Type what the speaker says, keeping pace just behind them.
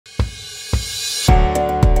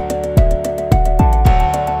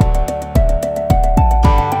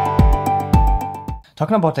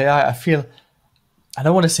talking about AI, I feel, I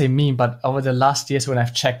don't want to say meme, but over the last years when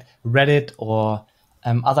I've checked Reddit or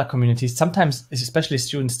other communities, sometimes, especially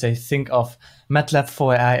students, they think of MATLAB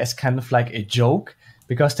for AI as kind of like a joke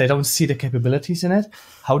because they don't see the capabilities in it.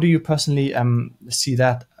 How do you personally see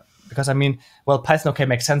that? Because I mean, well, Python, okay,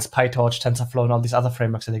 makes sense, PyTorch, TensorFlow, and all these other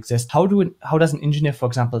frameworks that exist. How does an engineer, for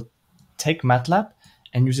example, take MATLAB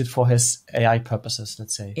and use it for his AI purposes,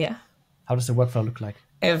 let's say? Yeah. How does the workflow look like?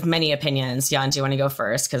 I have many opinions. Jan, do you want to go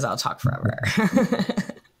first? Because I'll talk forever.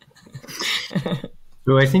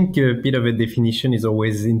 So I think a bit of a definition is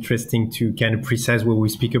always interesting to kind of precise what we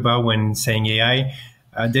speak about when saying AI.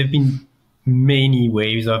 There have been many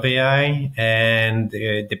waves of AI, and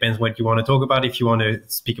it depends what you want to talk about. If you want to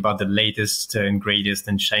speak about the latest and greatest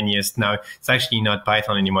and shiniest, now it's actually not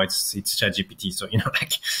Python anymore. It's ChatGPT. So,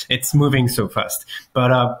 like it's moving so fast.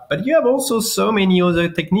 But you have also so many other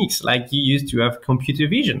techniques. Like you used to have computer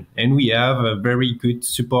vision, and we have a very good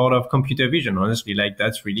support of computer vision. Honestly, like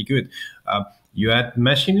that's really good. You had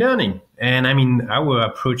machine learning. And I mean, our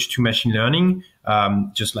approach to machine learning,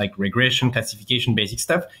 just like regression, classification, basic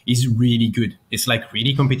stuff, is really good. It's like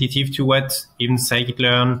really competitive to what even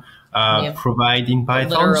scikit-learn provide in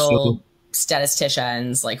Python. Literal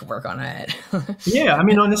statisticians like work on it. Yeah, I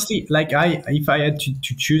mean, honestly, like if I had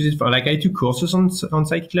to choose it for, like I took courses on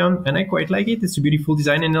scikit-learn and I quite like it. It's a beautiful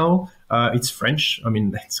design and all. It's French. I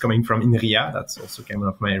mean, it's coming from INRIA. That's also kind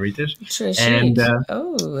of my heritage. And but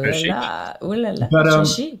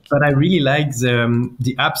I really like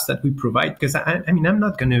the apps that we provide, because I mean, I'm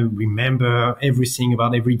not going to remember everything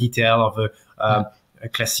about every detail of a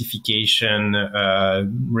classification,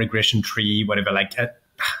 regression tree, whatever. Like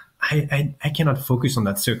I cannot focus on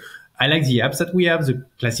that. So I like the apps that we have, the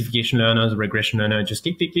classification learner, the regression learner, just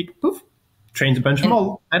click, click, click, poof, trains a bunch of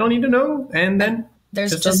models. I don't need to know. And then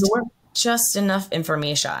there's just enough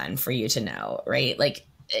information for you to know, right? Like,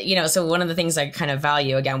 so one of the things I kind of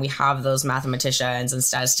value, again, we have those mathematicians and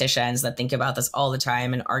statisticians that think about this all the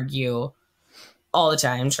time and argue all the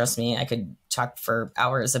time. Trust me, I could talk for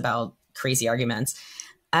hours about crazy arguments.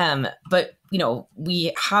 But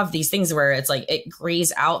we have these things where it's like it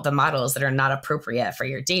grays out the models that are not appropriate for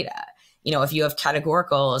your data. If you have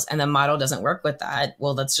categoricals and the model doesn't work with that,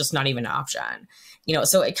 well, that's just not even an option.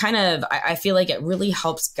 So it kind of, I feel like it really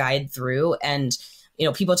helps guide through. And,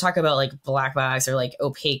 people talk about like black box or like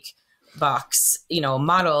opaque box,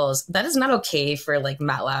 models. That is not okay for like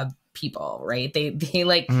MATLAB people, right? They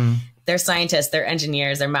like, they're scientists, they're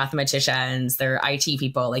engineers, they're mathematicians, they're IT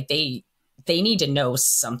people. Like they need to know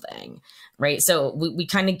something, right? So we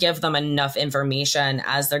kind of give them enough information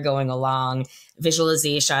as they're going along,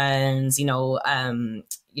 visualizations,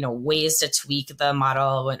 ways to tweak the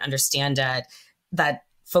model and understand it, that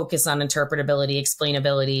focus on interpretability,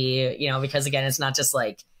 explainability, because again, it's not just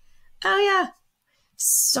like, oh yeah,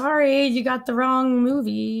 sorry, you got the wrong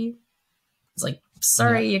movie. It's like,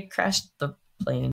 sorry, you crashed the plane.